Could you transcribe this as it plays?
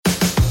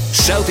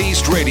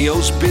Southeast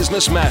Radio's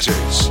Business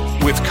Matters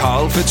with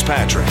Carl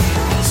Fitzpatrick.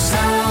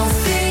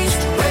 Southeast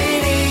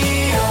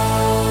Radio.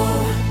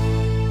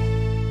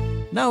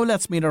 Now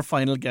let's meet our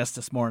final guest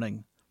this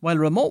morning. While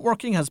remote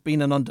working has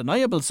been an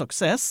undeniable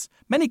success,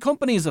 many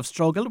companies have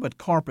struggled with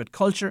corporate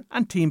culture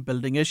and team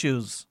building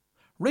issues.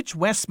 Rich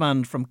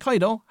Westman from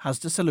Kaido has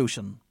the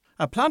solution.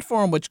 A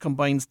platform which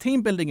combines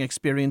team building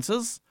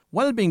experiences,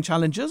 well-being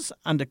challenges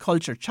and a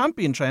culture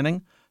champion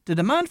training, the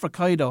demand for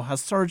Kaido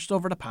has surged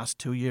over the past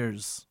 2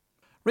 years.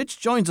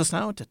 Rich joins us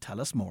now to tell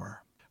us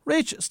more.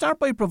 Rich, start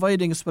by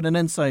providing us with an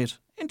insight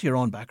into your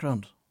own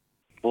background.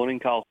 Morning,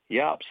 Carl.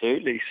 Yeah,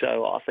 absolutely.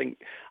 So I think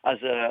as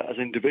an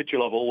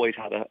individual, I've always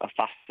had a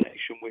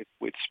fascination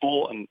with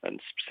sport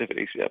and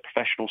specifically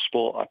professional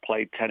sport. I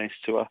played tennis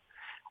to a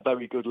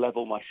very good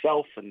level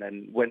myself and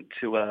then went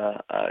to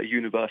a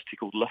university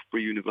called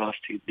Loughborough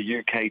University in the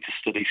UK to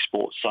study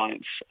sports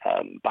science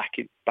back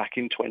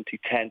in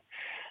 2010.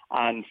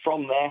 And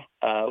from there,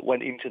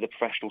 went into the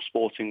professional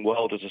sporting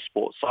world as a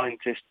sports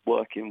scientist,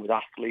 working with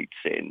athletes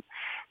in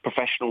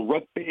professional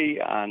rugby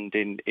and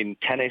in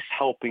tennis,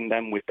 helping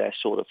them with their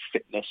sort of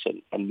fitness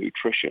and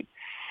nutrition.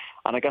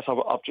 And I guess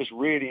I've just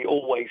really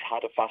always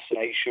had a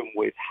fascination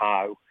with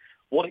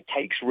what it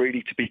takes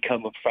really to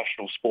become a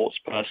professional sports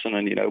person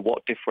and,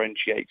 what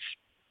differentiates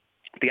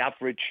the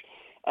average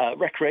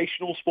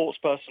recreational sports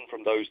person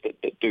from those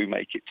that do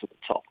make it to the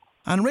top.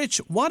 And Rich,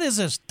 what is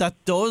it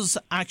that does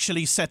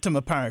actually set them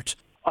apart?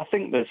 I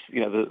think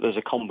there's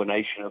a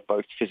combination of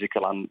both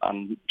physical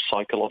and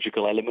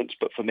psychological elements,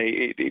 but for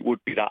me it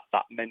would be that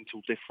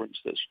mental difference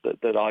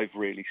that I've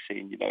really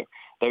seen.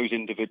 Those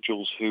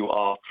individuals who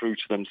are true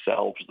to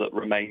themselves, that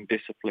remain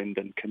disciplined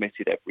and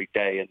committed every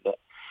day, and that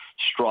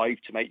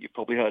strive to make, you've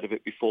probably heard of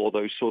it before,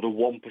 those sort of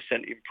 1%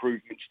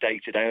 improvements day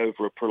to day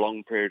over a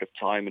prolonged period of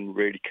time and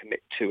really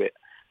commit to it,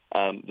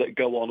 that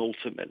go on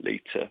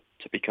ultimately to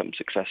become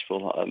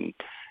successful.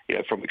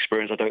 From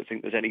experience, I don't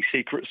think there's any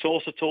secret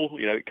sauce at all.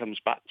 It comes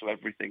back to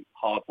everything,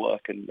 hard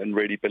work and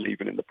really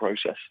believing in the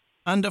process.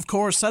 And of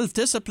course,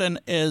 self-discipline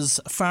is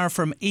far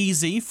from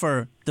easy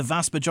for the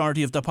vast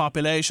majority of the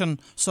population.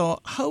 So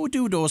how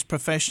do those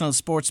professional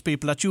sports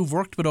people that you've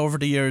worked with over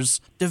the years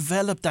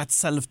develop that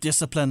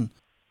self-discipline?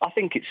 I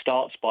think it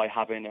starts by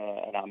having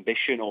an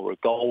ambition or a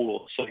goal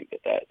or something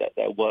that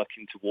they're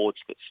working towards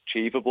that's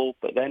achievable,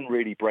 but then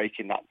really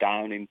breaking that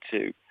down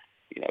into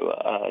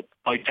a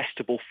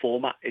digestible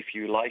format, if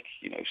you like,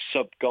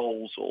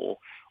 sub-goals or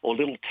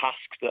little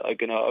tasks that are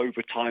going to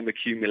over time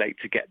accumulate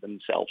to get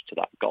themselves to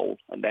that goal.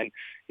 And then,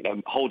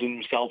 holding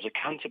themselves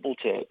accountable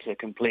to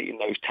completing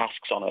those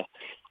tasks on a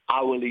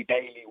hourly,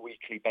 daily,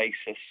 weekly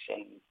basis.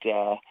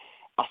 And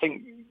I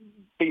think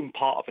being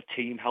part of a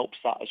team helps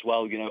that as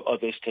well,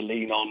 others to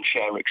lean on,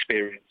 share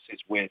experiences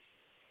with,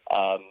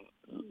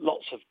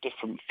 lots of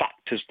different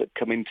factors that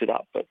come into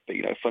that. But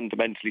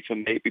fundamentally for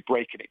me, it'd be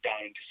breaking it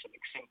down into something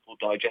simple,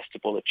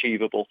 digestible,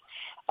 achievable,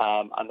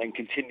 and then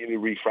continually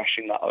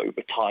refreshing that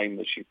over time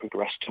as you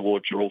progress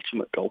towards your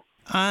ultimate goal.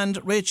 And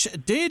Rich,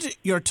 did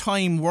your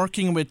time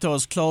working with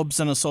those clubs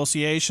and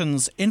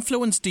associations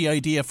influence the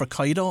idea for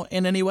Kaido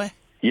in any way?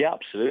 Yeah,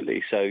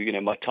 absolutely. So,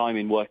 my time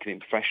in working in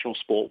professional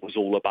sport was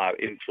all about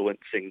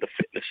influencing the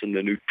fitness and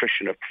the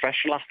nutrition of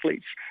professional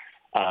athletes.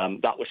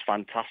 That was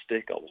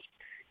fantastic. I was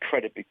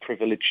incredibly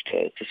privileged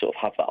to sort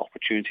of have that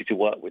opportunity to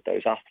work with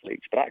those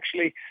athletes. But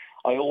actually,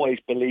 I always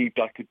believed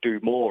I could do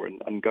more.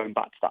 And going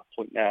back to that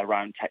point there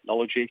around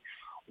technology,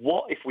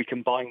 what if we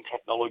combine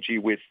technology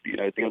with,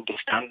 the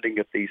understanding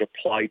of these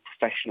applied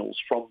professionals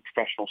from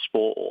professional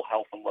sport or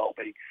health and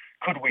well-being?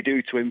 Could we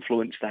do to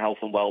influence the health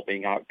and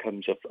well-being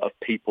outcomes of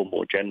people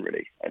more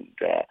generally? And,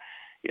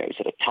 it's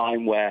at a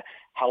time where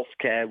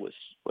healthcare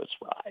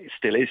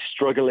still is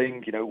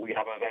struggling. We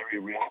have a very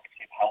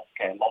reactive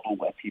healthcare model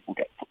where people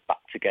get put back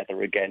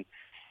together again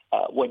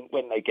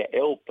when they get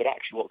ill. But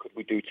actually, what could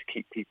we do to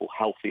keep people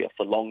healthier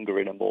for longer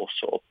in a more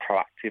sort of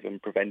proactive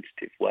and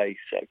preventative way?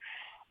 So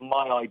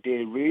my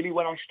idea really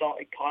when I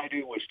started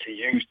Kaido was to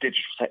use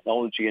digital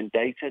technology and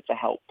data to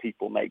help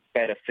people make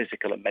better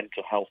physical and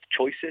mental health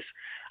choices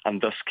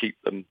and thus keep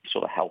them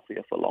sort of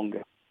healthier for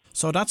longer.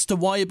 So that's the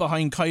why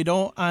behind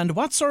Kaido. And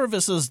what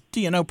services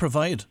do you now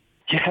provide?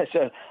 Yeah,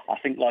 so I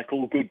think like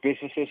all good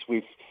businesses,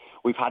 we've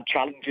had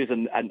challenges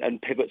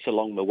and pivots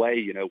along the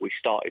way. We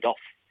started off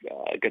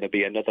going to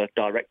be another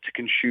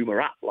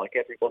direct-to-consumer app like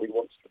everybody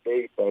wants to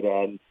be, but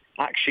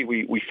actually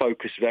we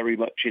focus very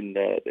much in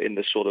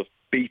the sort of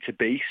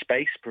B2B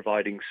space,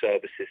 providing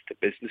services to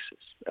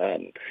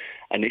businesses.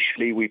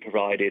 Initially, we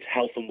provided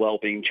health and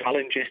wellbeing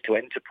challenges to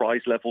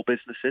enterprise-level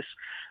businesses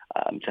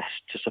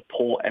to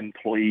support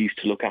employees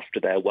to look after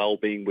their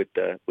wellbeing with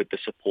the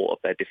support of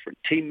their different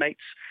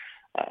teammates.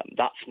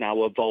 That's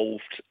now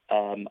evolved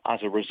as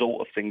a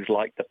result of things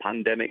like the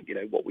pandemic.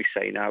 What we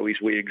say now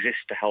is we exist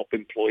to help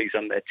employees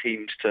and their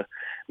teams to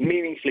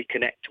meaningfully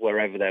connect to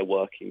wherever they're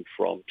working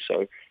from.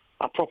 So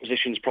our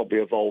proposition's probably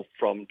evolved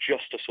from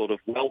just a sort of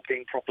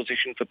well-being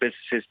proposition for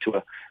businesses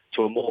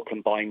to a more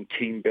combined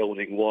team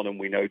building one. And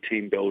we know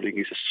team building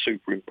is a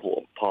super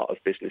important part of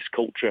business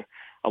culture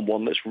and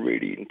one that's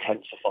really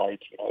intensified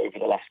over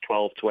the last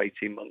 12 to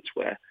 18 months,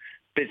 where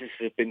businesses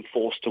have been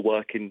forced to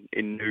work in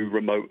new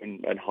remote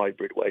and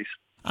hybrid ways.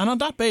 And on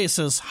that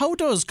basis, how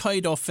does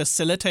Kaido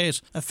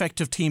facilitate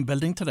effective team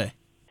building today?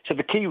 So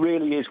the key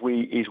really is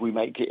we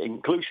make it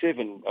inclusive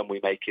and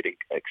we make it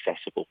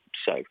accessible.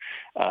 So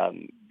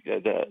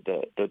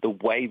the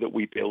way that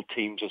we build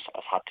teams has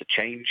had to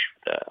change.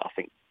 I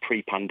think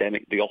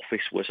pre-pandemic, the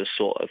office was a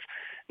sort of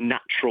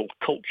natural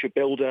culture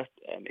builder.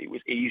 It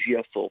was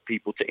easier for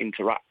people to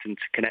interact and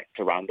to connect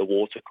around the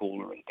water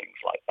cooler and things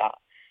like that.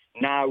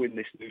 Now, in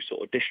this new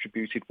sort of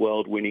distributed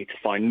world, we need to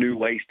find new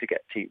ways to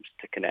get teams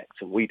to connect.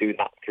 And we do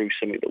that through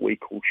something that we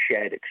call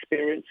shared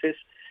experiences,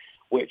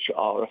 which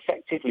are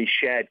effectively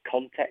shared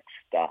contexts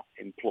that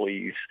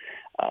employees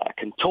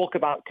can talk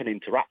about, can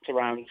interact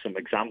around. Some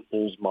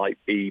examples might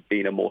be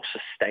being a more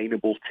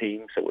sustainable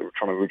team. So we're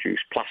trying to reduce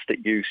plastic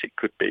use. It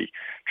could be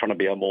trying to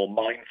be a more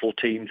mindful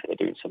team. So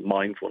they're doing some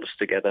mindfulness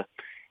together.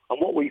 And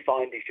what we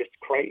find is just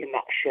creating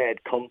that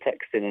shared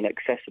context in an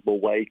accessible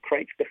way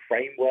creates the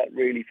framework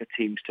really for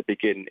teams to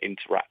begin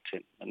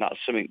interacting. And that's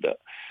something that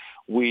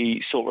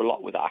we saw a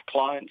lot with our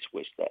clients,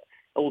 was that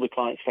all the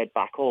clients fed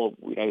back,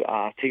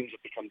 our teams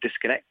have become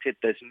disconnected.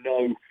 There's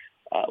no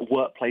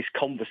workplace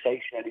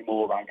conversation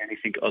anymore around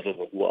anything other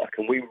than work.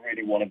 And we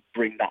really want to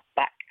bring that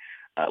back.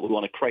 We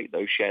want to create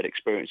those shared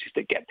experiences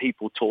that get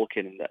people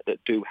talking and that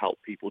do help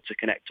people to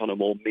connect on a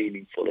more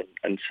meaningful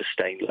and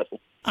sustained level.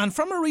 And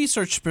from a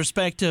research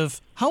perspective,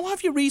 how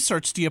have you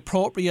researched the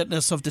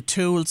appropriateness of the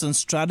tools and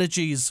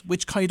strategies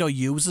which Kaido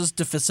uses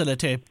to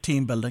facilitate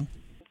team building?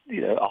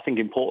 I think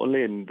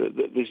importantly, and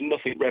there's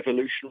nothing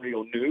revolutionary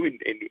or new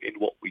in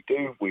what we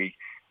do. We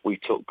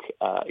took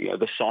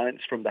the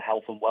science from the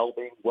health and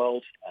wellbeing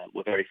world.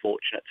 We're very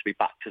fortunate to be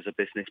backed as a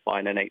business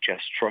by an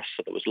NHS trust,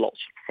 so there was lots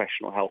of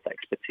professional health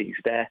expertise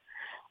there.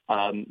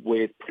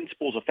 With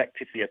principles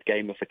effectively of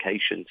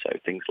gamification, so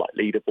things like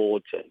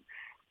leaderboards and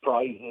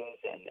prizes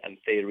and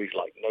theories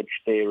like nudge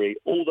theory,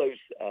 all those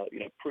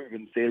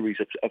proven theories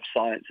of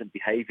science and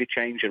behaviour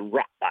change, and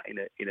wrap that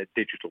in a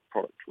digital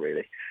product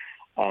really.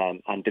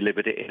 And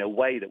delivered it in a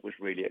way that was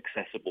really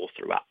accessible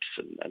through apps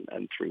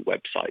and through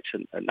websites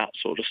and that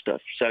sort of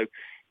stuff. So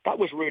that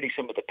was really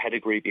some of the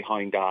pedigree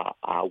behind our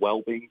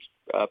wellbeing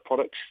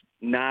products.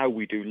 Now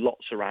we do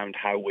lots around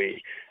how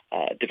we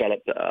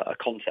developed a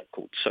concept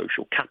called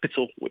social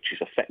capital, which is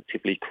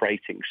effectively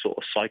creating sort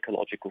of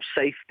psychological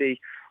safety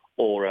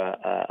or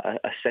a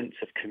sense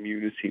of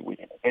community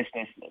within a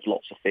business. And there's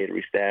lots of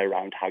theories there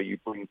around how you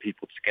bring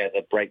people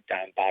together, break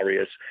down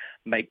barriers,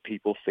 make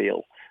people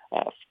feel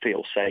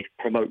safe,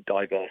 promote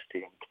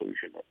diversity,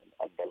 inclusion,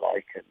 and the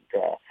like. And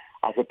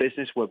as a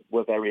business,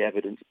 we're very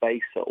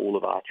evidence-based, so all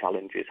of our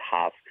challenges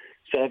have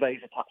surveys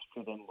attached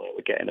to them where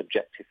we're getting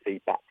objective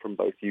feedback from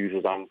both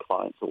users and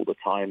clients all the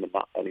time, and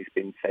that then is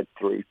being fed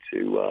through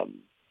to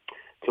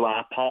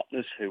our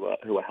partners who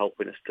are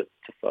helping us to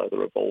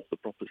further evolve the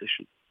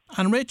proposition.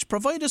 And Rich,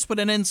 provide us with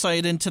an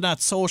insight into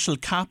that social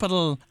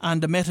capital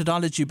and the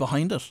methodology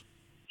behind it.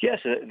 Yes,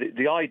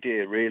 the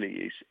idea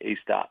really is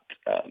that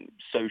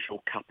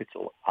social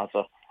capital as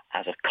a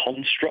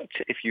construct,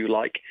 if you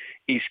like,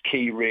 is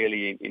key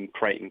really in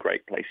creating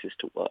great places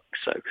to work.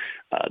 So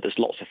there's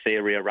lots of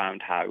theory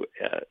around how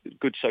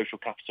good social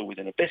capital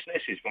within a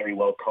business is very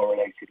well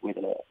correlated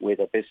with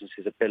a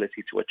business's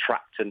ability to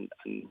attract and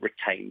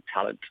retain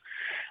talent.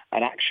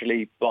 And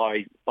actually,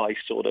 by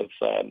sort of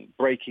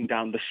breaking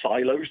down the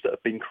silos that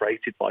have been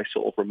created by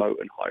sort of remote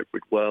and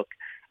hybrid work,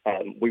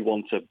 we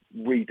want to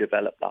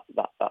redevelop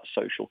that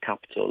social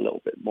capital a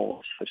little bit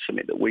more. So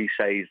something that we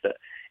say is that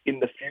in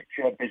the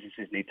future,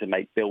 businesses need to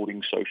make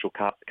building social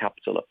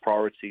capital a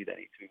priority. They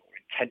need to be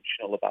more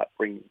intentional about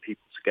bringing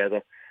people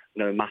together,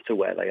 no matter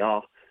where they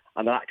are.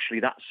 And actually,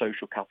 that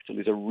social capital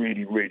is a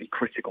really, really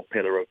critical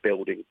pillar of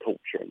building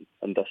culture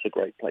and thus a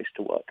great place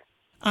to work.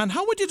 And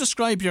how would you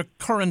describe your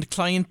current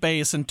client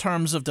base in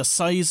terms of the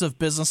size of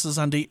businesses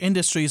and the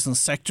industries and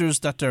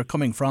sectors that they're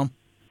coming from?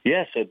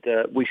 Yes,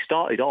 we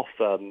started off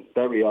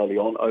very early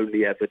on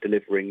only ever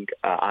delivering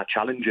our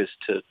challenges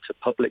to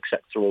public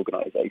sector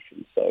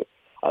organisations. So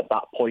at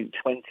that point,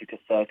 20 to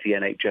 30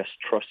 NHS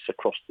trusts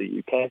across the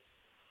UK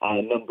and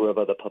a number of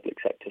other public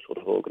sector sort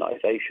of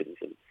organisations.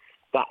 And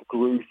that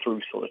grew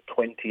through sort of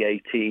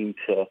 2018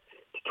 to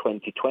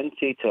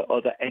 2020 to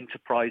other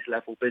enterprise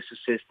level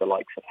businesses, the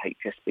likes of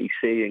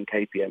HSBC and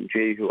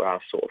KPMG, who are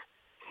our sort of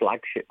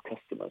flagship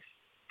customers.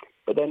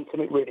 But then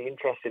something really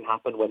interesting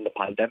happened when the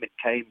pandemic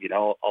came.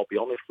 I'll be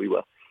honest, we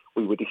were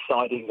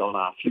deciding on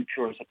our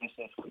future as a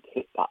business. We'd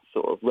hit that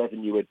sort of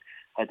revenue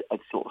had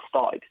sort of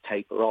started to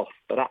taper off.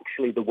 But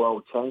actually the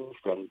world changed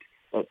and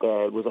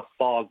there was a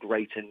far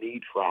greater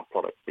need for our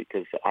product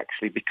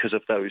because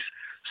of those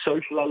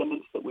social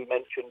elements that we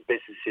mentioned,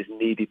 businesses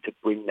needed to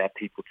bring their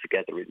people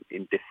together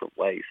in different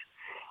ways.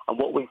 And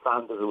what we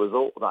found as a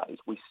result of that is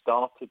we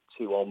started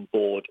to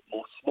onboard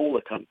more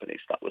smaller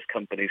companies. That was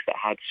companies that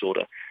had sort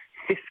of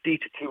 50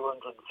 to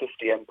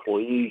 250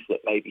 employees that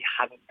maybe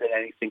hadn't done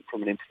anything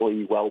from an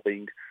employee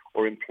wellbeing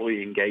or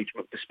employee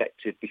engagement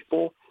perspective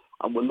before.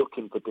 and were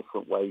looking for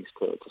different ways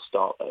to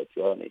start their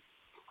journey.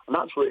 And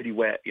that's really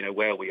where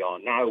we are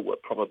now. We're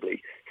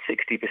probably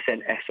 60%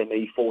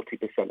 SME,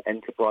 40%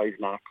 enterprise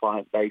in our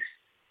client base.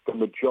 The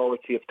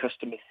majority of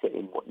customers sit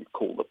in what you'd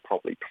call the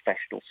probably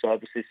professional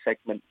services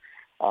segment,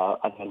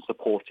 and then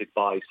supported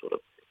by sort of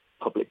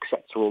public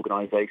sector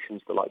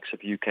organisations, the likes of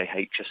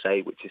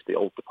UKHSA, which is the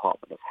old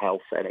Department of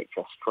Health,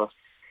 NHS Trust.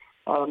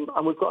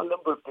 And we've got a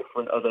number of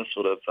different other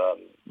sort of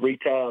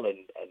retail and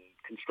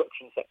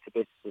construction sector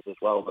businesses as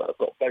well that have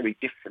got very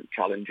different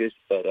challenges,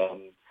 but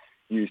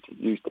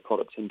use the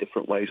products in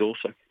different ways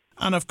also.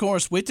 And of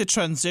course, with the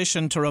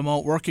transition to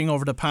remote working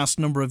over the past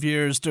number of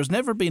years, there's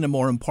never been a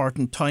more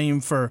important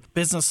time for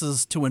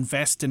businesses to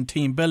invest in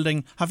team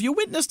building. Have you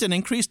witnessed an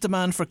increased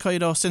demand for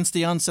Kaido since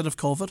the onset of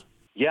COVID?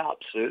 Yeah,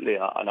 absolutely.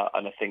 And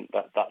I think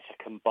that's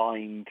a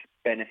combined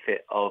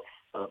benefit of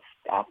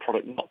our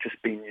product not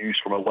just being used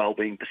from a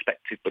well-being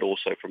perspective, but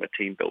also from a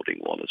team building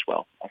one as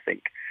well. I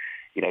think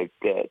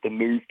the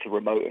move to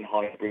remote and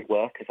hybrid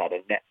work has had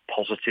a net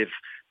positive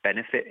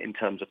benefit in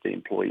terms of the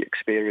employee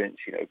experience.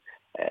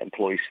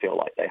 Employees feel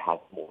like they have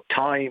more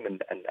time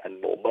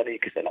and more money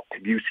because they're not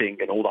commuting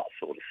and all that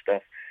sort of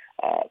stuff.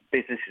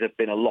 Businesses have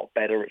been a lot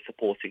better at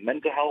supporting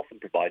mental health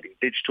and providing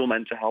digital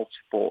mental health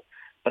support.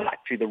 But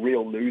actually the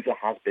real loser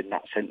has been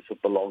that sense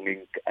of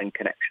belonging and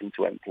connection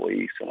to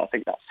employees. And I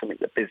think that's something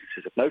that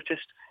businesses have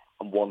noticed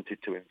and wanted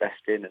to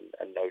invest in,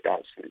 and no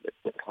doubt something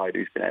that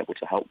Kaido's been able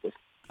to help with.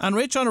 And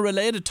Rich, on a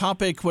related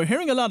topic, we're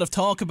hearing a lot of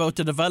talk about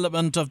the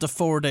development of the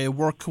 4-day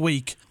work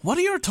week. What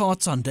are your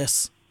thoughts on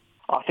this?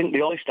 I think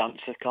the honest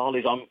answer, Carl,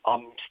 is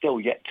I'm still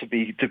yet to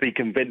be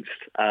convinced.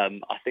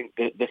 I think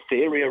the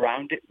theory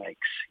around it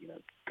makes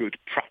good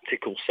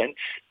practical sense.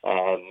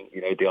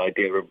 The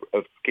idea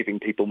of giving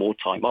people more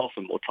time off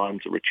and more time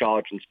to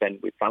recharge and spend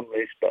with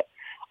families. But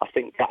I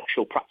think the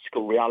actual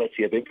practical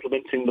reality of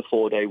implementing the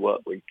 4-day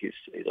work week is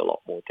a lot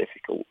more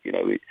difficult.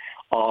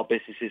 Are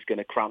businesses going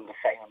to cram the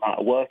same amount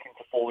of work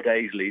into 4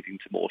 days, leading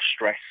to more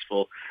stress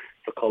for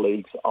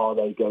colleagues? Are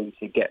they going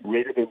to get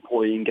rid of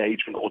employee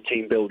engagement or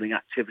team building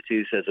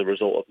activities as a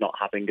result of not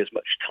having as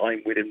much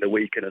time within the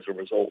week, and as a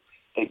result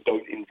they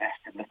don't invest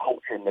in the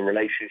culture and the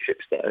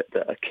relationships that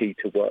are key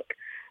to work?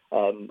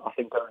 I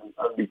think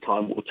only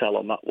time will tell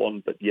on that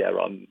one, but yeah,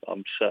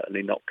 I'm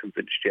certainly not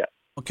convinced yet.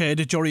 Okay,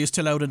 the jury is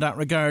still out in that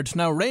regard.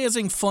 Now,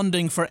 raising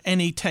funding for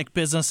any tech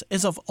business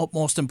is of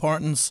utmost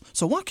importance.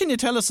 So what can you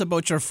tell us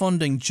about your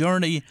funding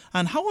journey,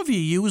 and how have you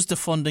used the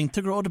funding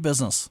to grow the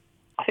business?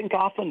 I think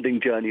our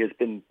funding journey has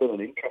been an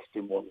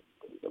interesting one,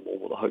 and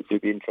will hopefully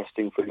be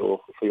interesting for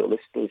your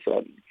listeners.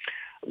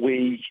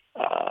 We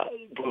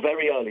were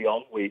very early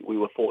on. We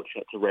were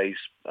fortunate to raise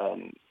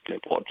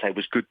what I'd say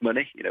was good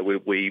money.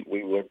 We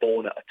were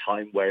born at a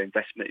time where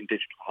investment in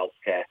digital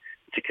healthcare,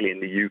 particularly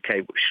in the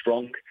UK, was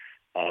strong.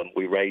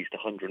 We raised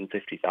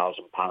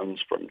 £150,000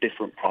 from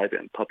different private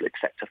and public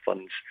sector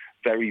funds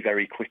very,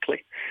 very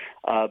quickly.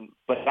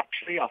 But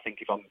actually, I think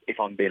if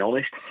I'm being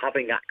honest,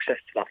 having access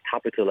to that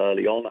capital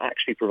early on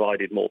actually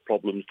provided more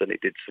problems than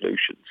it did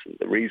solutions. And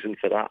the reason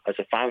for that, as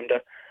a founder,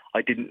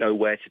 I didn't know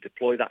where to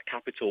deploy that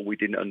capital. We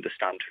didn't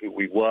understand who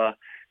we were,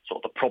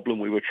 sort of the problem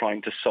we were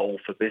trying to solve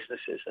for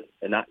businesses.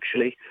 And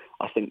actually,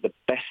 I think the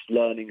best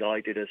learning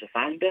I did as a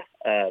founder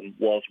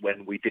was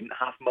when we didn't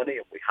have money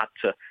and we had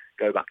to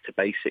go back to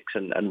basics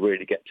and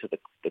really get to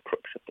the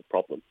crux of the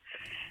problem.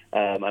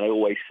 And I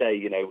always say,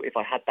 if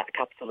I had that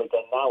capital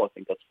again now, I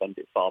think I'd spend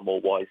it far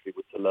more wisely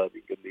with the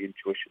learning and the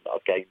intuition that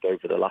I've gained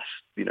over the last,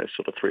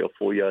 sort of 3 or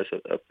 4 years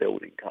of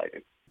building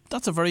Kaido.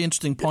 That's a very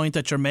interesting point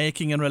that you're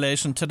making in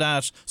relation to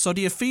that. So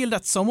do you feel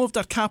that some of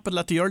that capital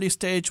at the early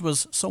stage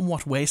was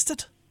somewhat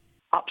wasted?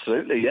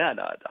 Absolutely, yeah. And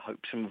I hope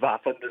some of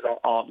our funders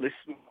aren't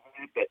listening,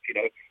 but,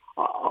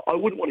 I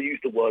wouldn't want to use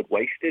the word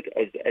wasted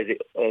as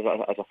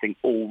I think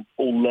all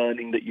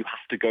learning that you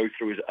have to go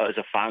through as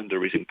a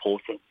founder is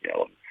important.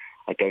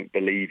 I don't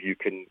believe you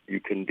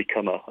can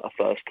become a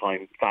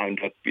first-time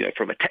founder,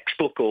 from a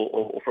textbook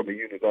or from a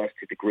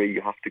university degree.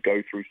 You have to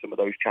go through some of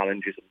those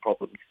challenges and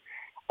problems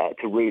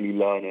to really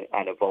learn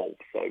and evolve.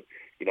 So,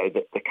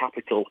 the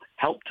capital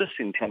helped us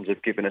in terms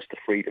of giving us the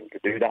freedom to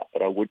do that.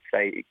 But I would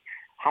say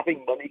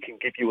having money can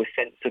give you a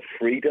sense of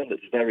freedom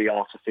that's very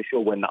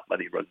artificial when that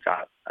money runs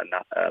out. And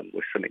that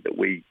was something that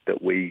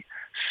we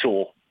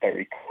saw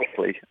very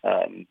quickly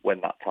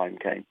when that time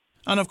came.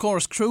 And of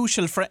course,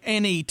 crucial for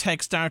any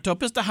tech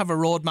startup is to have a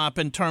roadmap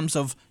in terms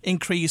of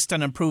increased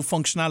and improved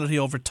functionality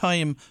over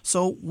time.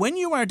 So when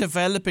you are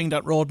developing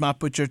that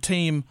roadmap with your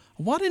team,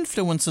 what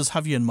influences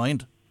have you in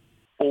mind?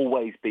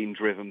 Always been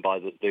driven by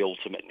the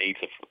ultimate needs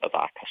of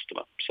our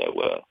customer.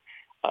 So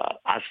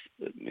as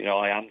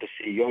I am the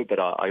CEO, but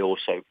I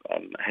also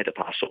head up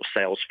our sort of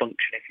sales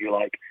function, if you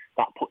like.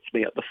 That puts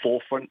me at the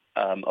forefront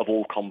of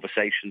all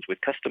conversations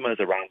with customers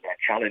around their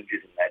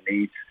challenges and their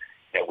needs.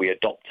 We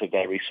adopt a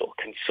very sort of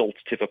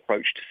consultative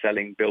approach to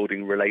selling,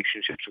 building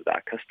relationships with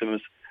our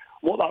customers.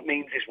 What that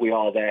means is we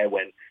are there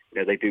when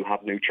they do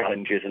have new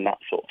challenges and that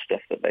sort of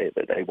stuff that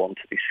they want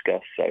to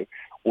discuss. So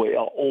we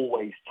are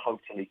always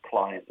totally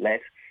client-led.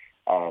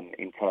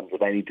 in terms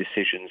of any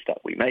decisions that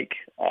we make,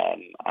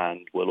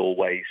 and we'll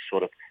always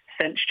sort of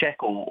sense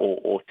check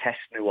or test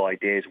new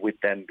ideas with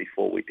them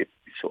before we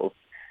sort of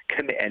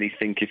commit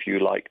anything, if you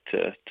like,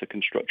 to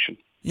construction.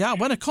 Yeah,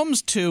 when it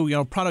comes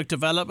to product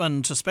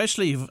development,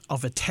 especially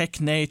of a tech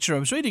nature, I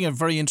was reading a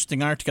very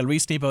interesting article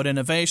recently about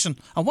innovation,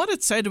 and what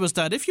it said was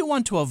that if you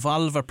want to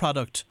evolve a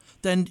product,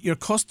 then your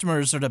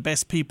customers are the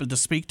best people to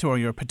speak to, or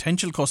your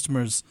potential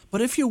customers.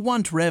 But if you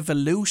want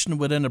revolution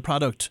within a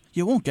product,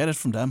 you won't get it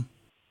from them.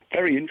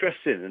 Very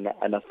interesting,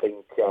 and I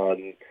think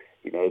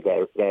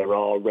there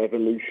are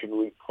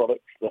revolutionary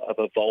products that have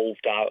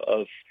evolved out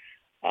of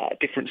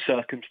different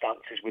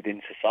circumstances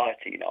within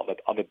society.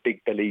 I'm a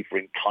big believer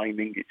in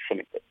timing. It's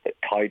something that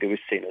Kaido has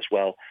seen as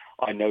well.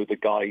 I know the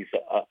guys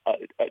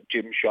at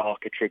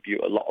Gymshark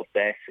attribute a lot of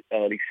their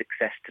early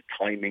success to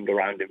timing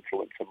around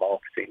influencer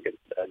marketing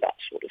and that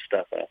sort of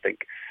stuff. And I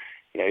think,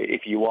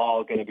 if you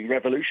are going to be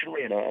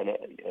revolutionary,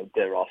 and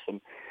there are some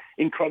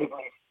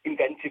incredibly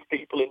inventive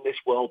people in this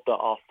world that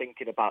are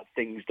thinking about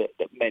things that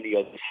many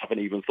others haven't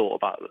even thought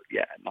about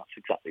yet, and that's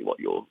exactly what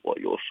you're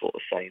sort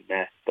of saying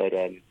there. But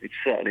it's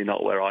certainly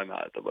not where I'm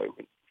at the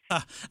moment.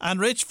 And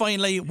Rich,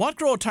 finally, what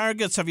growth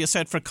targets have you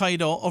set for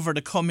Kaido over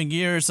the coming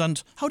years,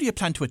 and how do you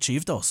plan to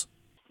achieve those?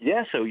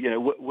 Yeah, so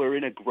we're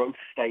in a growth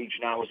stage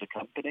now as a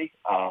company.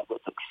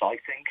 That's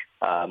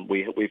exciting.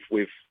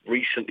 We've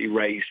recently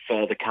raised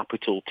further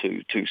capital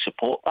to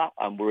support that,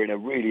 and we're in a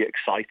really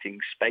exciting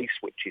space,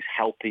 which is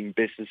helping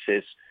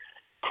businesses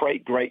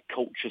create great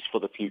cultures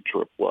for the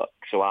future of work.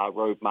 So our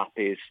roadmap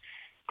is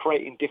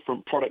creating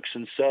different products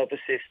and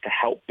services to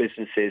help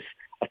businesses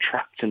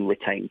attract and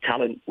retain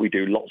talent. We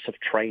do lots of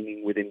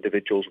training with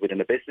individuals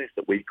within a business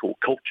that we call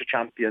culture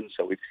champions.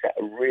 So we've set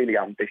a really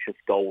ambitious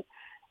goal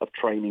of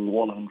training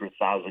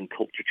 100,000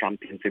 culture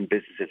champions in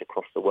businesses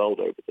across the world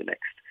over the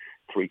next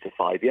 3 to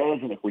 5 years.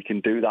 And if we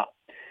can do that,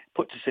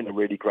 puts us in a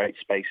really great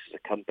space as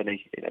a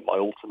company. My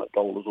ultimate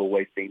goal has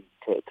always been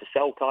to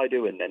sell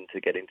Kaido and then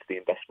to get into the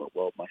investment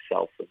world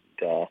myself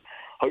and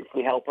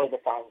hopefully help other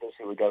founders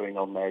who are going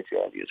on their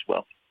journey as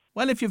well.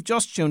 Well, if you've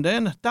just tuned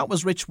in, that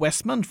was Rich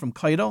Westman from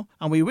Kaido,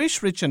 and we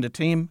wish Rich and the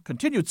team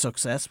continued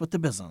success with the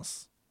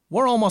business.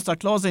 We're almost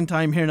at closing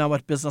time here now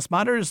at Business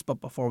Matters,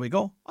 but before we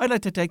go, I'd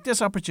like to take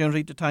this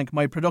opportunity to thank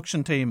my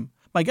production team,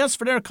 my guests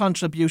for their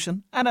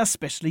contribution, and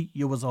especially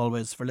you as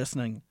always for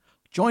listening.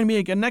 Join me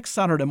again next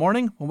Saturday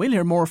morning when we'll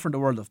hear more from the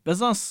world of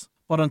business.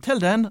 But until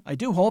then, I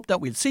do hope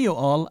that we'll see you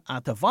all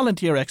at the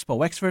Volunteer Expo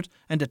Wexford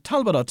and the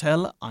Talbot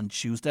Hotel on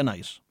Tuesday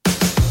night.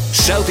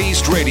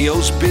 Southeast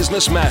Radio's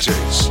Business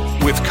Matters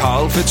with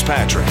Carl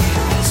Fitzpatrick.